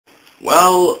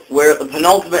Well, we're at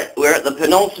the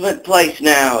penultimate place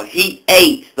now. Heat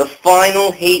 8, the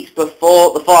final heat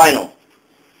before the final.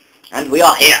 And we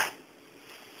are here.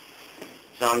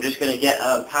 So I'm just going to get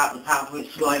the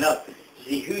PowerPoint slide up to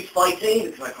see who's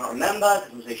fighting, because I can't remember,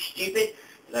 because I'm so stupid.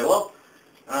 So, well,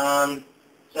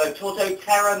 so Torto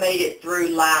Terra made it through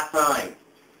last time.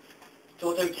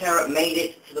 Torto Terra made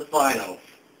it to the final.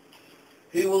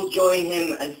 Who will join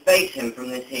him and face him from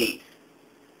this heat?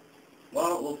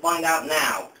 Well, we'll find out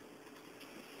now.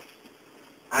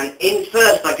 And in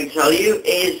first, I can tell you,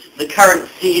 is the current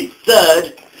seeded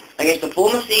third against the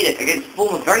former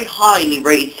very highly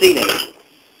rated seeding.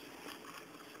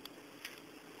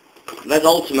 There's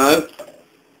Ultimo.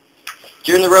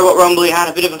 During the Robot Rumble, he had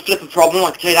a bit of a flipper problem.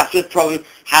 I can tell you that flipper problem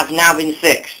has now been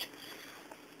fixed.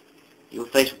 You'll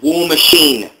face War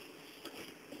Machine.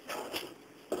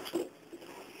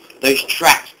 Those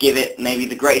tracks give it maybe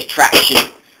the greatest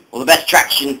traction, or the best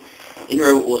traction in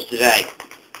Robot Wars today.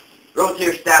 Robot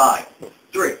Series stand by.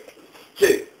 3,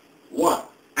 2, 1,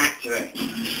 activate.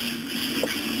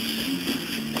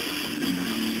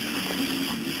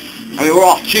 I mean, we're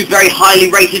off. Two very highly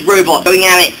rated robots going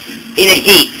at it in a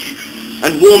heat.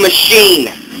 And War Machine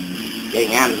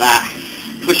getting out of that.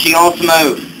 Pushing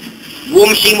Ultimo. War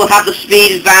Machine will have the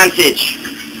speed advantage.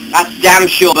 That's damn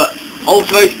sure, but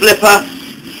Ultimo's flipper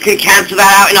can cancel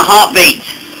that out in a heartbeat.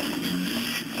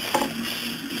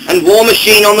 And War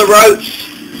Machine on the ropes.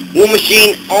 War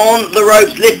Machine on the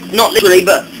ropes, not literally,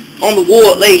 but on the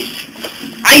wall at least.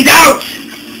 And he's out!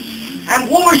 And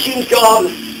War Machine's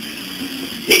gone.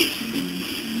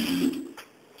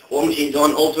 War Machine's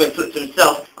on, Ultimo flips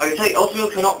himself. I can tell you, Ultimo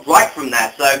cannot write from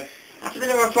there, so that's a bit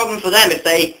of a problem for them if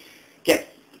they get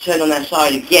turned on their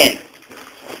side again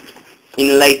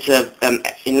in later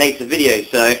videos.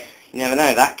 So you never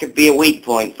know, that could be a weak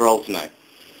point for Ultimo.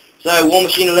 So War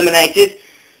Machine eliminated.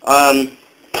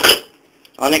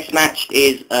 Our next match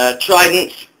is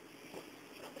Trident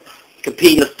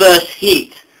competing in the first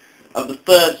heat of the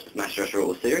first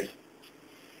Masteraths series.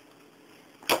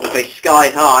 We'll face Sky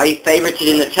High, favorited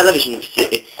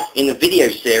in the video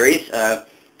series.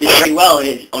 Did very well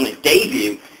on his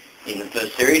debut in the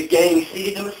first series, getting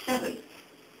seeded number 7.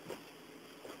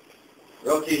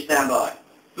 Roll 2, stand by.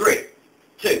 3,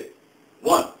 2,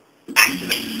 1,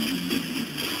 activate.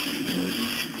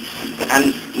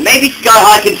 And maybe Sky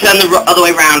High can turn the other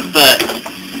way round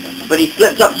first. But he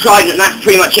flipped up Trident, and that's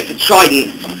pretty much it for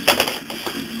Trident.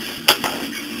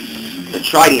 The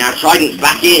Trident now, Trident's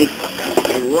back in.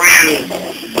 Ram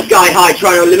Sky High,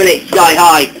 trying to eliminate Sky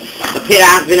High. The pit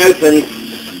has been opened.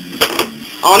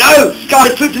 Oh no! Sky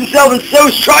has flipped himself, and so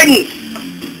is Trident!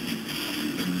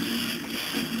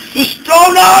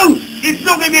 Oh no! It's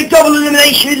not going to be a double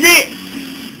elimination, is it?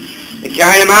 They're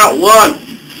carrying him out. 1,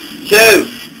 2,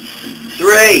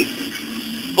 3,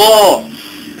 4,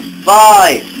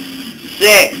 5,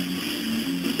 6,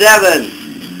 7,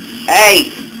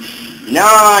 8,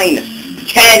 9,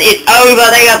 10. It's over.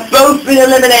 They have both been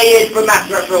eliminated from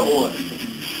Masteraths.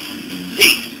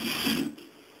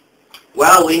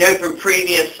 Well, we know from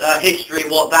previous history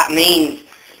what that means.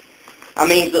 That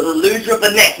means that the loser of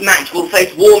the next match will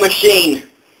face War Machine.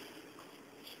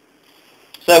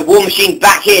 So War Machine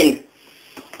back in.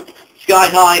 Sky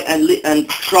High and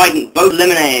Trident both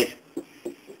eliminated.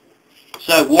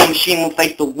 So War Machine will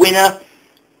face the winner,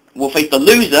 will face the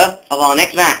loser of our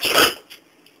next match.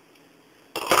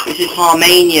 This is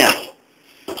Harmania.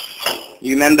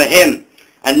 You remember him.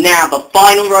 And now the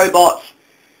final robot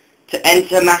to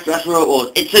enter Masteraths Robot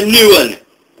Wars. It's a new one.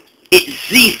 It's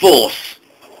Z-Force.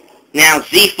 Now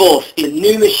Z-Force is a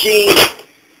new machine.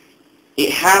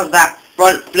 It has that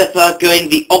front flipper going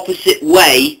the opposite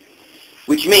way,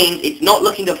 which means it's not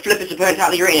looking to flip its opponents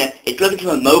out of the arena, it's looking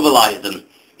to immobilize them.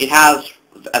 It has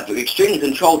an extremely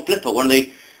controlled flipper, one of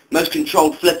the most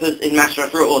controlled flippers in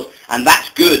Masteraths Robot Wars, and that's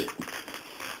good.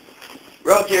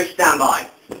 Robot Series standby.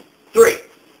 3,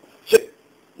 2,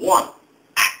 1,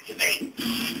 activate.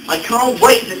 I can't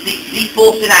wait to see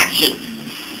Z-Force in action,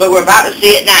 but we're about to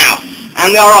see it now.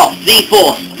 And we are off.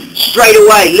 Z-Force, straight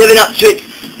away, living up to its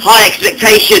high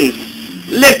expectations.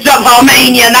 Lifts up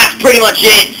Harmania, and that's pretty much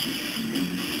it.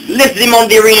 Lifted him on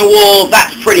the arena wall,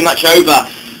 that's pretty much over.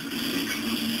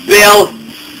 Bill,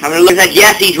 having a look at that,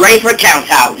 yes, he's ready for a count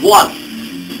out. 1,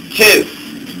 2,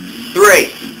 3,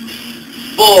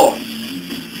 4,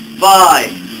 5,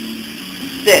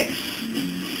 6,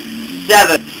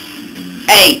 7,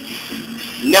 8,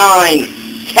 9,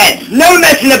 10. No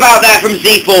messing about there from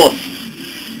Z-Force.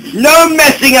 No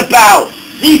messing about.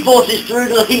 Z-Force is through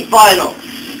to the heat final.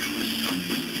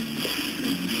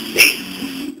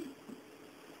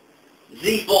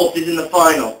 Z-Force is in the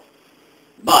final.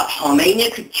 but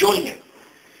Harmania could join him.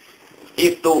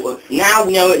 Now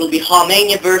we know it'll be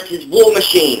Harmania versus War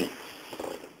Machine.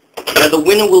 Now the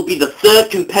winner will be the third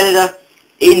competitor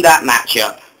in that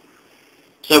matchup.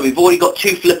 So we've already got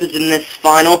 2 flippers in this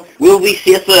final. Will we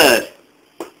see a third?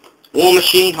 War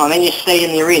Machine, Harmania stay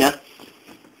in the arena.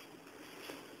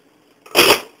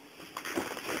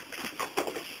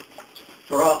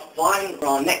 For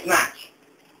our next match.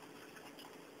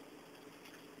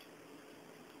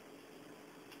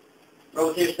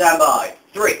 Robot here, stand by.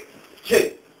 3,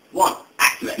 2, 1,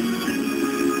 activate.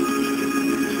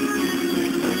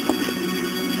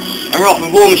 And we're off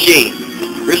with War Machine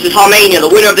versus Harmania. The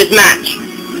winner of this match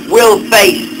will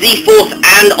face Z-Force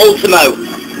and Ultimo.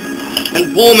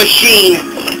 And War Machine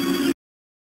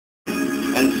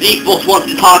and Z-Force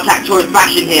wants his hard attack towards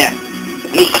fashion here.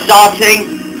 And he's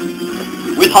starting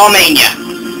with Harmania.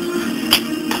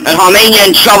 And Harmania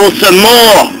in trouble some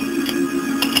more.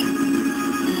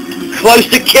 Close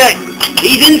to kill.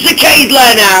 He's into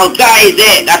Kazler now. That is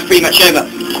it. That's pretty much over.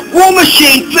 War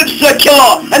Machine flips the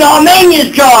kill and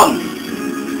Harmania's gone.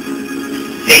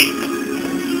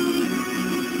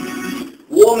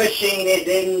 War Machine is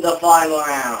in the final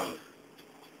round.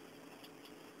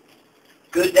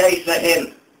 Good day for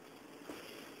him.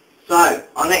 So,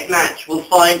 our next match will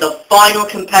find the final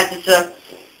competitor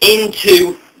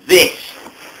into this.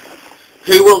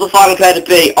 Who will the final competitor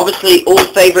be? Obviously, all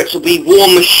favourites will be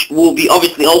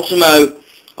obviously Ultimo.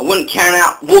 I wouldn't count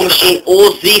out War Machine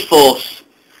or Z-Force.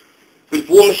 With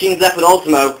War Machine's left with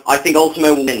Ultimo, I think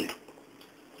Ultimo will win.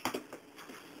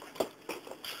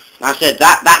 Like I said,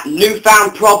 that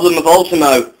newfound problem of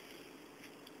Ultimo,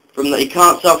 from that he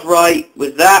can't self-right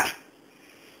with that,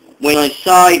 when on his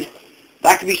side,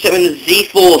 that could be something that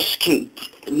Z-Force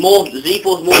more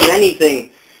than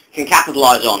anything, can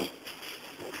capitalise on.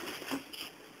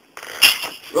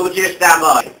 Robot here, stand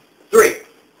by. 3,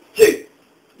 2,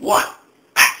 1,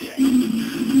 action.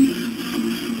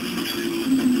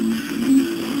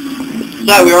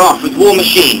 So we're off with War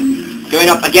Machine going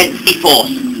up against Z-Force.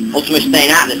 Ultimo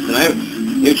staying out this at the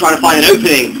moment. We're trying to find an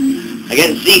opening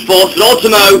against Z-Force, but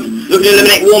Ultimo looking to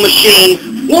eliminate War Machine.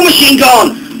 War Machine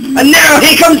gone! And now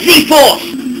here comes Z-Force!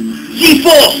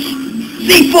 Z-Force!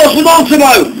 Z-Force with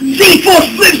Ultimo! Z-Force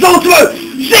flips Ultimo!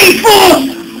 Z-Force!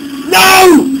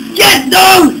 No! Yes!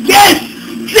 No! Yes!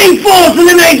 Z-Force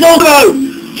eliminates Ultimo!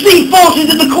 Z-Force is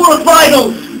in the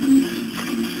quarterfinals!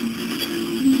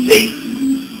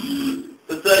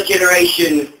 The third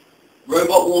generation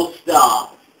Robot War star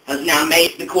has now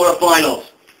made the quarterfinals.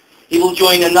 He will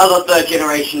join another third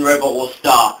generation Robot War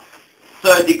star.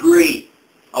 Third degree.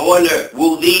 I wonder,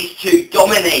 will these two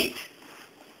dominate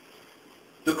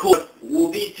the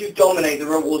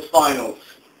Robot Wars finals?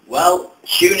 Well,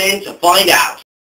 tune in to find out.